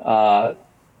 Uh,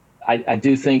 I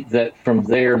do think that from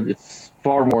there, it's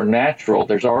far more natural.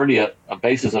 There's already a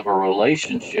basis of a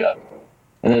relationship.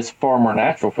 And it's far more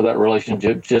natural for that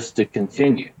relationship just to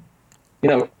continue.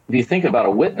 If you think about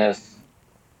a witness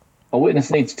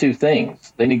needs two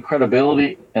things. They need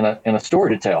credibility and a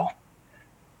story to tell,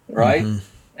 right? Mm-hmm.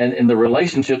 And in the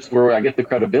relationships where I get the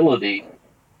credibility,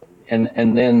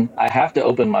 and then I have to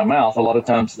open my mouth. A lot of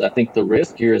times, I think the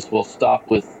risk here is we stop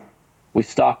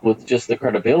with just the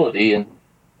credibility,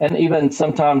 and even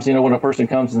sometimes, when a person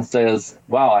comes and says,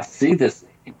 "Wow, I see this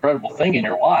incredible thing in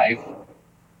your life,"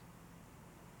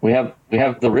 we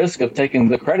have the risk of taking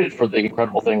the credit for the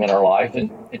incredible thing in our life and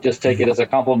just take it as a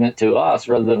compliment to us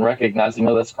rather than recognizing,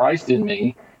 "Oh, that's Christ in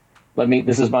me.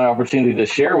 This is my opportunity to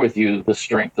share with you the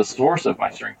strength. The source of my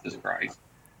strength is Christ."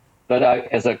 But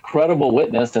as a credible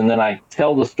witness, and then I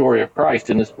tell the story of Christ,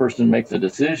 and this person makes a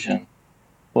decision,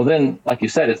 well, then, like you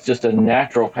said, it's just a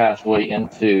natural pathway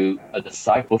into a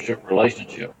discipleship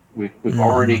relationship. We've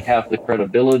already Mm-hmm. have the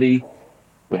credibility,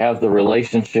 we have the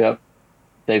relationship.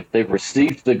 They've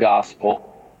received the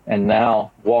gospel, and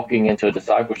now walking into a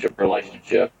discipleship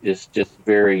relationship is just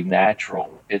very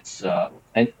natural. It's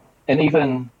and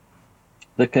even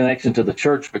the connection to the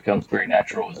church becomes very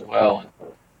natural as well.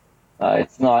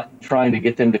 It's not trying to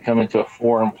get them to come into a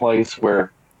foreign place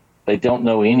where they don't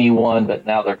know anyone, but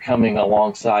now they're coming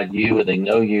alongside you and they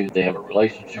know you, they have a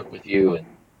relationship with you, and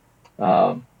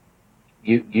um,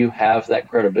 you have that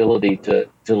credibility to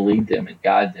lead them and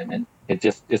guide them, and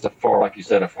it's a far, like you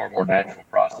said, a far more natural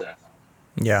process.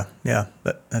 Yeah, yeah,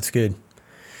 that's good.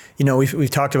 We've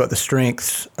talked about the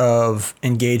strengths of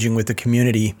engaging with the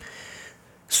community.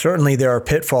 Certainly there are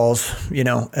pitfalls,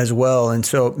 as well. And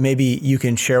so maybe you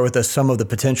can share with us some of the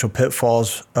potential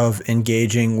pitfalls of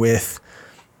engaging with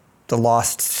the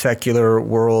lost secular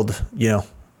world,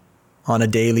 on a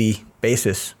daily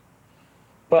basis.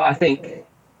 Well, I think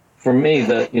for me,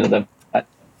 the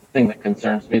thing that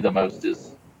concerns me the most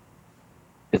is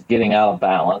getting out of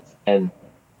balance, and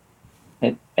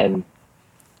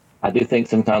I do think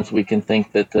sometimes we can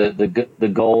think that the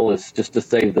goal is just to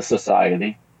save the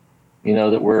society.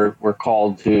 That we're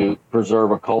called to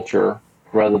preserve a culture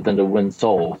rather than to win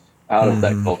souls out of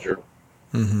that Mm-hmm. culture,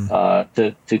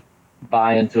 Mm-hmm. to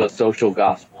buy into a social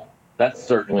gospel. That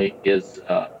certainly is.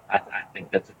 I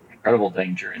think that's an incredible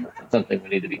danger, and something we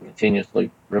need to be continuously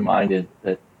reminded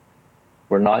that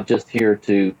we're not just here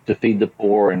to feed the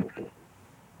poor and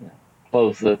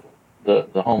clothe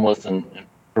the homeless and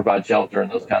provide shelter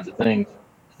and those kinds of things.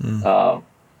 Mm. Uh,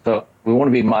 so we want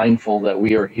to be mindful that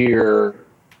we are here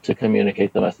to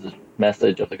communicate the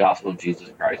message of the gospel of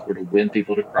Jesus Christ. We're to win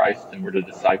people to Christ, and we're to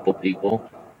disciple people,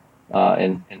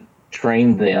 and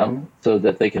train them so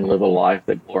that they can live a life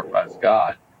that glorifies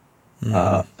God.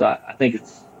 Mm-hmm. So I think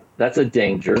that's a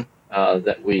danger,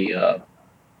 that we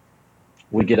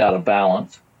get out of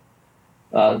balance.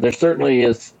 There certainly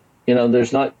is,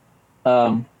 there's not,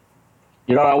 um,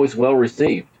 you're not always well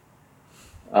received.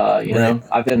 Right.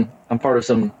 I'm part of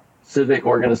some civic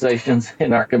organizations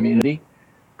in our community,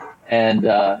 and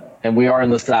we are in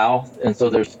the South, and so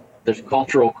there's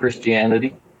cultural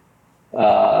Christianity,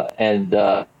 and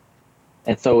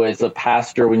so as a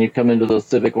pastor, when you come into those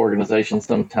civic organizations,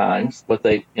 sometimes what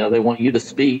they want you to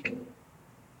speak,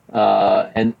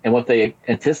 and what they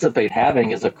anticipate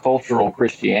having is a cultural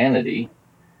Christianity.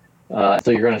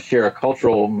 So you're going to share a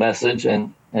cultural message,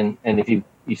 and if you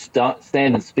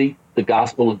stand and speak the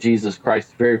gospel of Jesus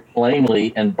Christ very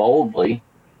plainly and boldly,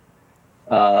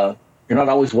 you're not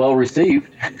always well received.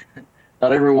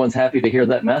 Not everyone's happy to hear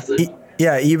that message.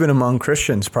 Yeah, even among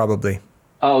Christians, probably.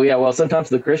 Oh yeah, well sometimes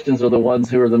the Christians are the ones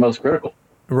who are the most critical.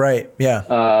 Right. Yeah.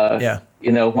 Uh, Yeah.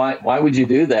 why would you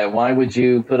do that? Why would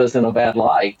you put us in a bad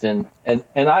light? And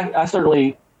I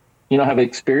certainly have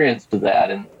experienced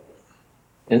that, and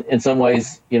in some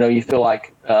ways you feel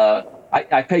like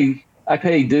I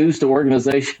pay dues to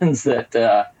organizations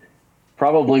that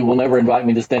probably will never invite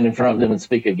me to stand in front of them and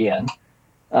speak again.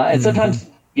 And Mm-hmm. sometimes,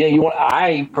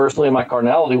 I personally, in my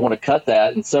carnality, want to cut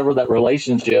that and sever that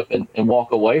relationship and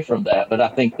walk away from that. But I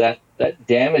think that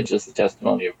damages the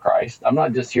testimony of Christ. I'm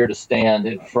not just here to stand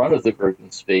in front of the group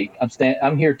and speak.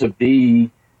 I'm here to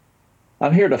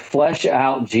flesh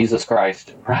out Jesus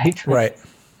Christ, right? Right.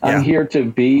 I'm Yeah. here to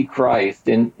be Christ.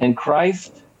 And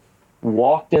Christ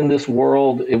walked in this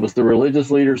world. It was the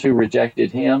religious leaders who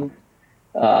rejected him.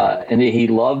 And he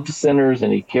loved sinners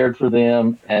and he cared for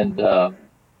them.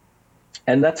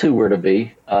 And that's who we're to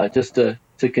be, just to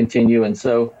continue. And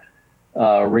so,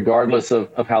 regardless of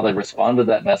how they respond to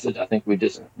that message, I think we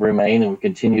just remain and we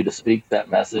continue to speak that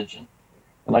message. And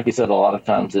like you said, a lot of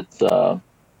times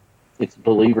it's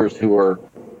believers who are,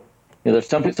 there's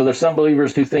some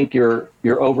believers who think you're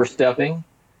overstepping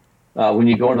when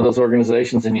you go into those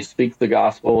organizations and you speak the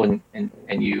gospel and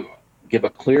you give a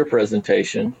clear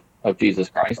presentation of Jesus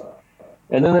Christ.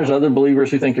 And then there's other believers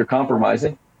who think you're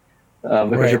compromising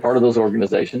because Right. you're part of those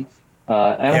organizations. And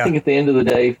I Yeah. think at the end of the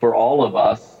day, for all of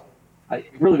us, it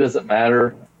really doesn't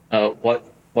matter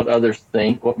what others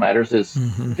think. What matters is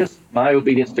just my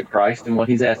obedience to Christ and what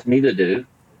He's asked me to do,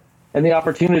 and the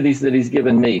opportunities that He's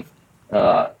given me.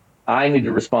 I need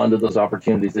to respond to those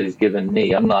opportunities that He's given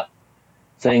me. I'm not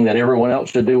saying that everyone else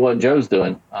should do what Joe's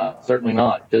doing. Certainly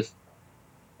not. Just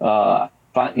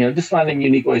just finding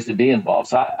unique ways to be involved.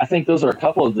 So I think those are a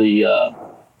couple of the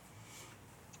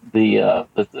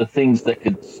things that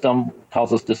could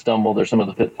cause us to stumble. There's some of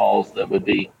the pitfalls that would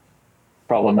be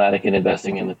problematic in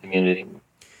investing in the community.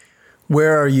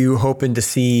 Where are you hoping to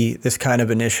see this kind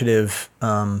of initiative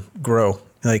grow?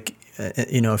 Like,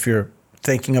 if you're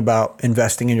thinking about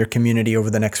investing in your community over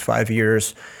the next 5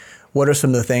 years, what are some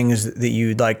of the things that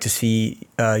you'd like to see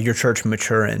your church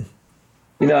mature in?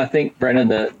 I think, Brandon,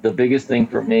 the biggest thing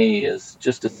for me is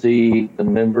just to see the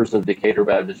members of Decatur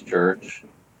Baptist Church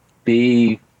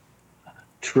be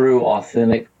true,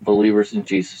 authentic believers in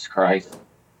Jesus Christ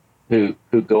who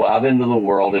go out into the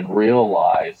world and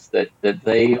realize that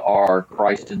they are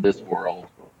Christ in this world,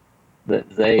 that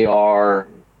they are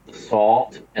the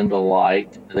salt and the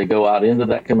light. They go out into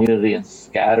that community and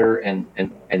scatter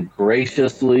and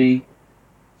graciously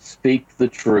speak the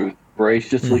truth,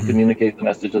 graciously communicate the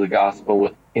message of the gospel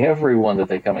with everyone that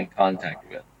they come in contact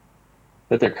with.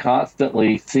 That they're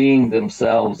constantly seeing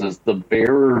themselves as the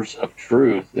bearers of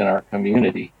truth in our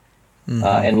community,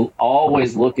 and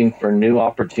always looking for new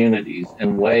opportunities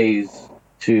and ways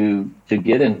to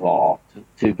get involved,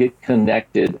 to get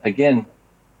connected. Again,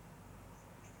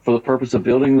 for the purpose of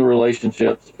building the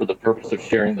relationships, for the purpose of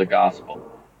sharing the gospel.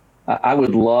 I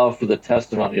would love for the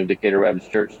testimony of Decatur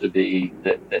Baptist Church to be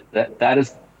that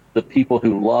is the people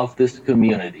who love this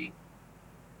community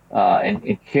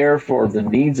and care for the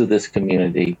needs of this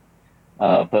community.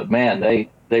 But man,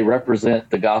 they represent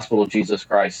the gospel of Jesus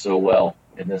Christ so well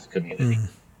in this community.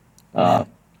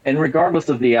 And regardless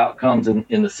of the outcomes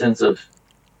in the sense of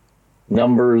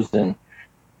numbers and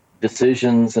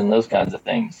decisions and those kinds of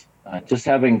things, just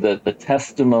having the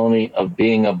testimony of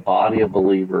being a body of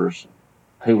believers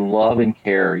who love and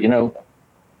care.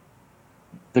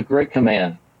 The great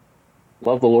command,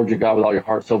 love the Lord your God with all your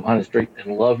heart, soul, mind, and strength,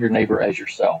 and love your neighbor as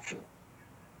yourself.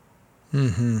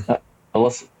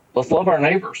 Let's love our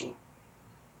neighbors.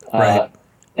 Right.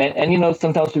 And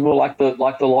sometimes people like the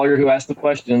lawyer who asked the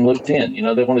question in Luke 10.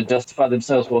 They want to justify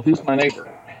themselves. Well, who's my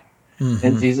neighbor?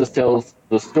 And Jesus tells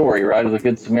the story, right, of the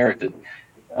Good Samaritan.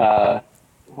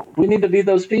 We need to be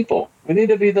those people. We need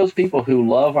to be those people who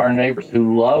love our neighbors,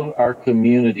 who love our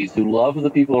communities, who love the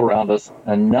people around us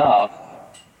enough,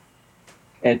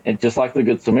 and just like the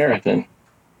Good Samaritan,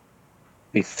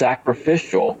 be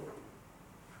sacrificial,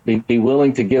 be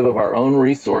willing to give of our own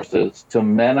resources to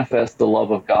manifest the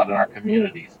love of God in our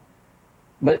communities.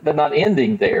 But not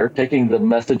ending there, taking the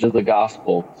message of the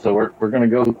gospel. So we're going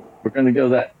to go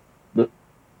that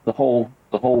the whole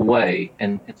way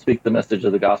and speak the message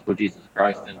of the gospel of Jesus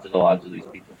Christ into the lives of these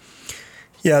people.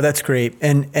 Yeah, that's great.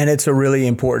 And it's a really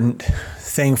important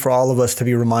thing for all of us to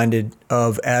be reminded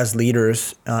of as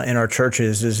leaders in our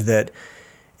churches is that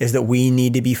we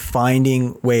need to be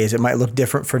finding ways. It might look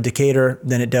different for Decatur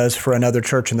than it does for another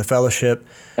church in the fellowship.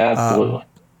 Absolutely.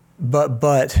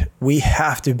 But we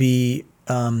have to be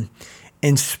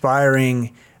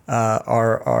inspiring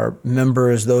our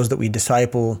members, those that we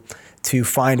disciple, to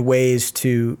find ways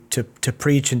to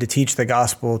preach and to teach the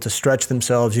gospel, to stretch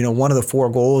themselves. One of the 4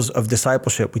 goals of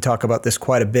discipleship, we talk about this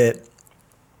quite a bit,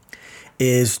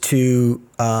 is to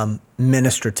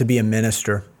minister, to be a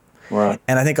minister. Right.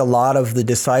 And I think a lot of the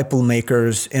disciple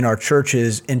makers in our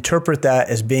churches interpret that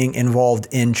as being involved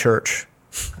in church.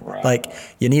 Right. Like,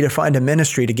 you need to find a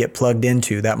ministry to get plugged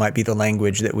into. That might be the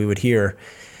language that we would hear.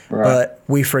 Right. But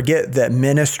we forget that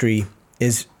ministry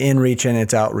is in reach and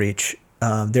it's outreach.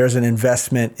 There's an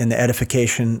investment in the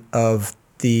edification of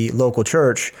the local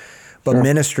church, but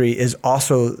ministry is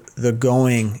also the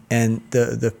going and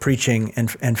the preaching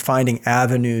and finding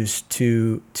avenues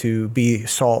to be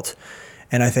salt.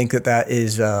 And I think that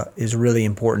is really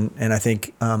important. And I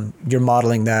think you're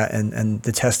modeling that, and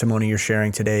the testimony you're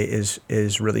sharing today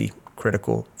is really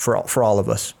critical for all of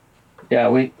us. Yeah,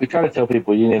 we try to tell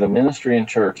people you need a ministry in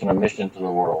church and a mission to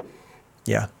the world.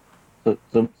 Yeah.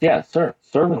 So yeah,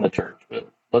 serve in the church, but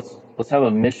let's have a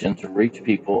mission to reach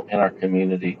people in our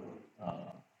community,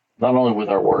 not only with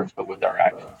our words but with our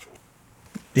actions.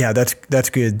 Yeah, that's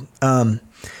good.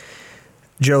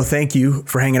 Joe, thank you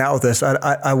for hanging out with us.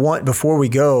 I want, before we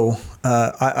go,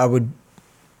 I would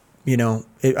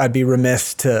I'd be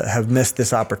remiss to have missed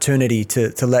this opportunity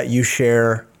to let you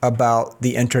share about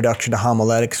the Introduction to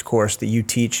Homiletics course that you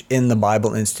teach in the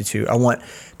Bible Institute. I want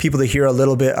people to hear a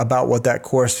little bit about what that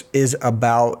course is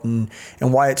about and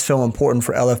why it's so important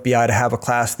for LFBI to have a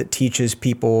class that teaches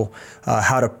people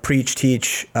how to preach,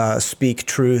 teach, speak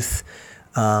truth.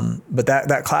 But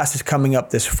that class is coming up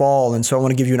this fall, and so I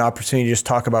want to give you an opportunity to just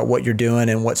talk about what you're doing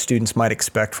and what students might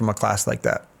expect from a class like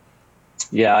that.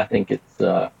 Yeah, I think it's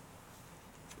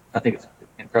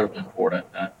incredibly important.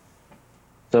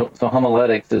 So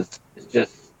homiletics is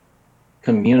just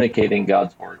communicating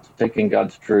God's word, so taking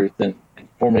God's truth and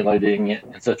formulating it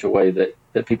in such a way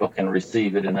that people can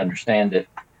receive it and understand it.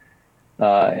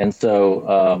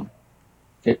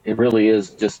 It really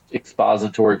is just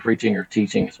expository preaching or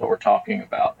teaching is what we're talking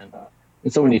about.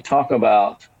 And so when you talk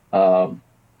about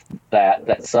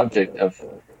that subject of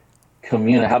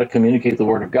how to communicate the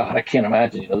word of God, I can't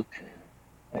imagine,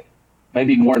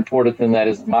 maybe more important than that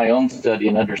is my own study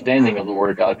and understanding of the word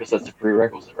of God, because that's a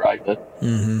prerequisite, right? But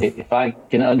if I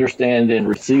can understand and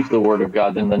receive the word of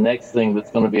God, then the next thing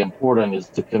that's going to be important is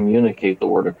to communicate the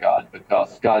word of God,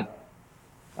 because God,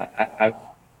 I've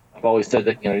always said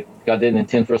that, God didn't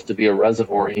intend for us to be a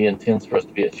reservoir. He intends for us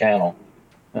to be a channel.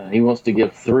 He wants to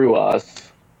give through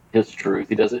us his truth.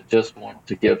 He doesn't just want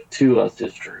to give to us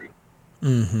his truth.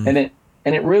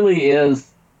 And it really is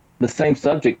the same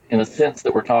subject in a sense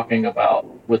that we're talking about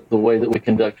with the way that we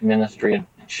conduct ministry and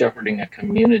shepherding a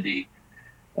community.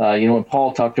 When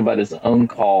Paul talked about his own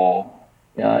call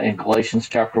in Galatians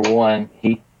chapter 1,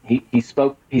 he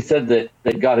said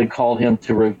that God had called him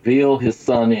to reveal his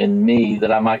son in me,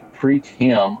 that I might preach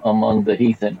him among the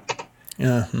heathen.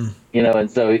 And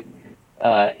so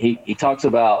he talks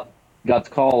about God's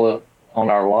call on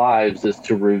our lives is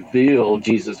to reveal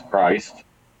Jesus Christ,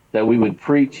 that we would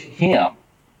preach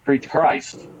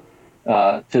Christ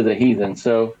to the heathen.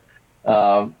 So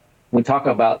we talk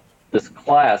about this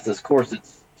course,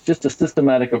 it's just a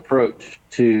systematic approach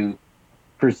to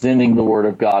presenting the word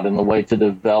of God and the way to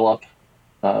develop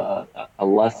a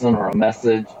lesson or a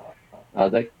message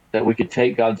that we could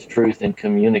take God's truth and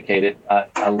communicate it.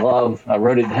 I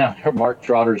wrote it down here, Mark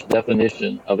Trotter's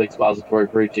definition of expository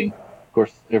preaching. Of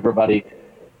course, everybody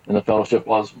in the fellowship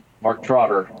loves Mark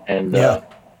Trotter, and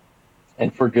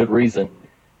for good reason.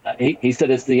 He said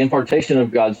it's the impartation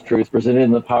of God's truth presented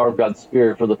in the power of God's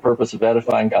Spirit for the purpose of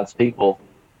edifying God's people,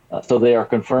 so they are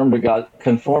conformed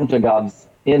to God's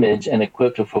image and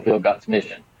equipped to fulfill God's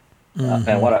mission.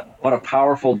 And what a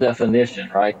powerful definition,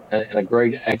 right? And a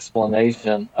great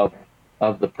explanation of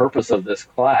the purpose of this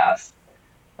class,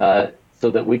 so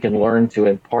that we can learn to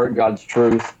impart God's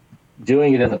truth,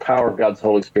 doing it in the power of God's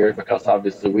Holy Spirit, because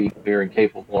obviously we are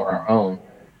incapable on our own,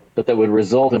 but that would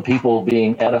result in people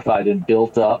being edified and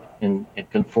built up and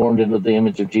conformed into the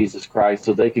image of Jesus Christ,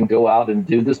 so they can go out and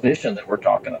do this mission that we're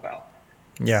talking about.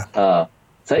 Yeah.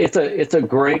 So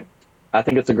I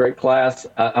think it's a great class.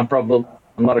 I'm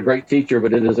not a great teacher,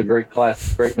 but it is a great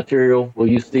class, great material. We'll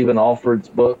use Stephen Alford's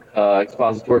book,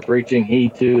 Expository Preaching. He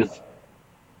too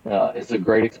is a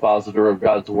great expositor of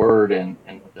God's word, and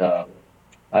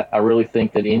I really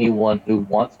think that anyone who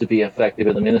wants to be effective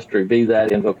in the ministry, be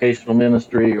that in vocational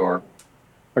ministry or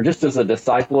just as a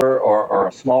discipler or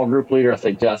a small group leader, I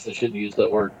shouldn't use that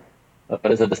word,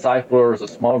 but as a discipler or as a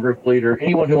small group leader,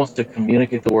 anyone who wants to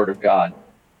communicate the word of God,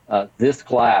 this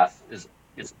class is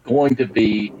going to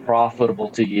be profitable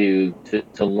to you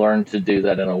to learn to do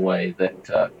that in a way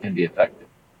that can be effective.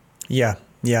 Yeah,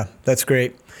 that's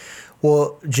great.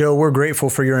 Well, Joe, we're grateful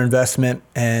for your investment,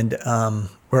 and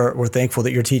we're thankful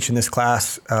that you're teaching this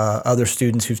class. Other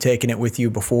students who've taken it with you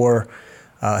before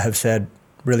have said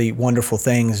really wonderful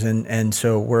things, and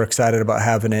so we're excited about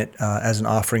having it as an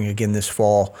offering again this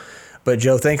fall. But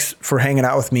Joe, thanks for hanging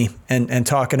out with me and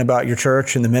talking about your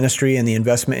church and the ministry and the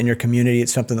investment in your community.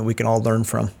 It's something that we can all learn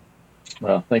from.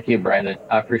 Well, thank you, Brandon.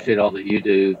 I appreciate all that you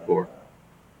do for,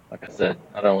 like I said,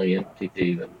 not only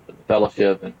MTT, but the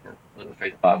fellowship and for Living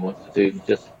Faith Bible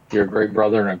Institute. You're a great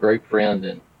brother and a great friend,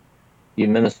 and you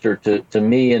minister to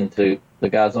me and to the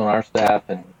guys on our staff,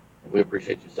 and we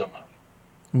appreciate you so much.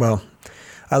 Well,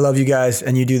 I love you guys,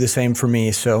 and you do the same for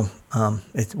me, so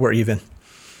we're even.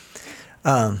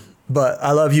 But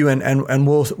I love you, and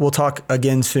we'll talk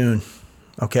again soon,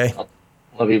 okay?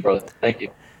 Love you, brother. Thank you.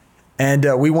 And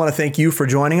we want to thank you for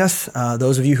joining us.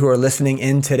 Those of you who are listening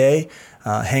in today,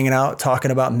 hanging out, talking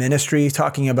about ministry,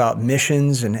 talking about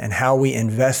missions and how we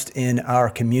invest in our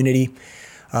community.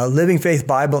 Living Faith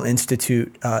Bible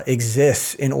Institute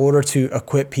exists in order to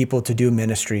equip people to do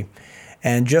ministry.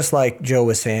 And just like Joe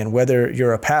was saying, whether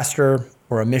you're a pastor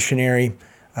or a missionary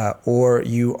or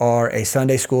you are a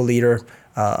Sunday school leader,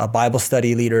 a Bible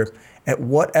study leader, at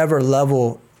whatever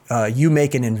level you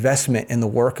make an investment in the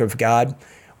work of God,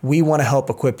 we want to help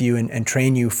equip you and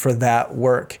train you for that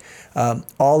work.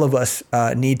 All of us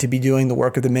need to be doing the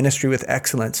work of the ministry with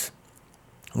excellence.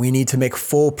 We need to make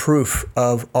full proof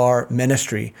of our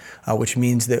ministry, which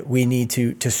means that we need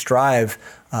to strive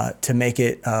to make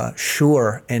it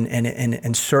sure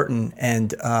and certain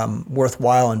and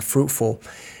worthwhile and fruitful.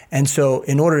 And so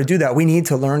in order to do that, we need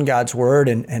to learn God's word.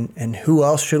 And who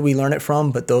else should we learn it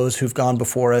from but those who've gone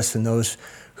before us and those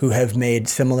who have made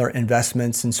similar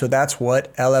investments. And so that's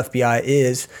what LFBI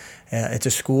is. It's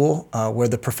a school where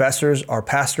the professors are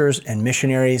pastors and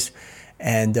missionaries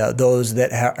and those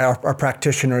that are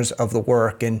practitioners of the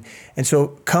work. And so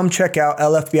come check out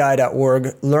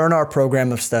lfbi.org, learn our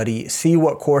program of study, see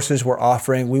what courses we're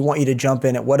offering. We want you to jump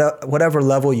in at whatever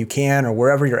level you can or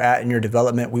wherever you're at in your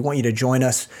development. We want you to join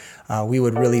us. We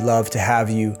would really love to have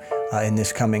you in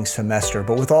this coming semester.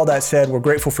 But with all that said, we're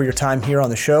grateful for your time here on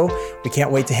the show. We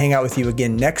can't wait to hang out with you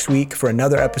again next week for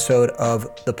another episode of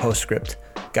The Postscript.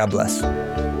 God bless.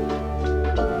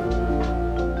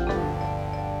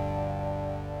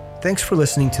 Thanks for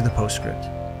listening to The Postscript.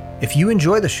 If you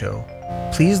enjoy the show,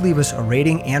 please leave us a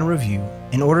rating and review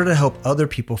in order to help other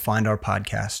people find our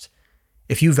podcast.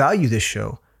 If you value this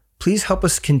show, please help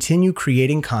us continue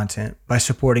creating content by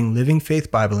supporting Living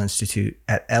Faith Bible Institute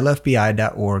at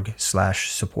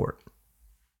lfbi.org/support.